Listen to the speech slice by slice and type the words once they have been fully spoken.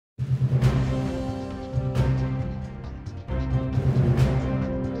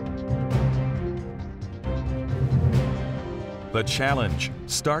The challenge: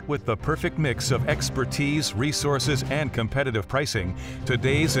 start with the perfect mix of expertise, resources, and competitive pricing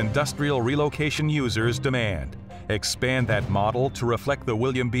today's industrial relocation users demand. Expand that model to reflect the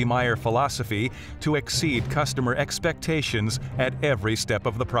William B. Meyer philosophy to exceed customer expectations at every step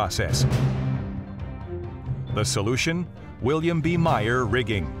of the process. The solution? William B. Meyer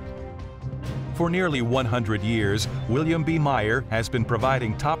Rigging. For nearly 100 years, William B. Meyer has been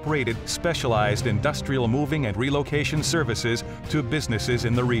providing top-rated, specialized industrial moving and relocation services to businesses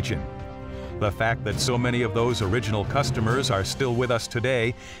in the region. The fact that so many of those original customers are still with us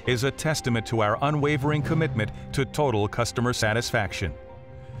today is a testament to our unwavering commitment to total customer satisfaction.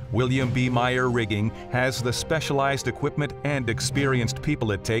 William B. Meyer Rigging has the specialized equipment and experienced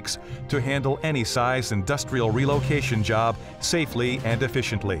people it takes to handle any size industrial relocation job safely and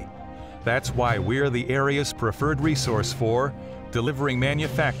efficiently. That's why we're the area's preferred resource for delivering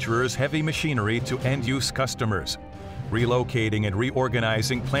manufacturers' heavy machinery to end-use customers, relocating and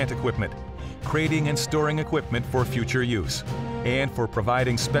reorganizing plant equipment, crating and storing equipment for future use, and for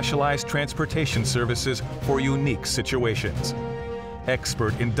providing specialized transportation services for unique situations.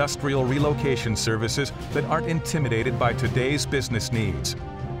 Expert industrial relocation services that aren't intimidated by today's business needs.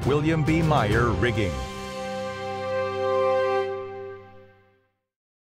 William B. Meyer Rigging.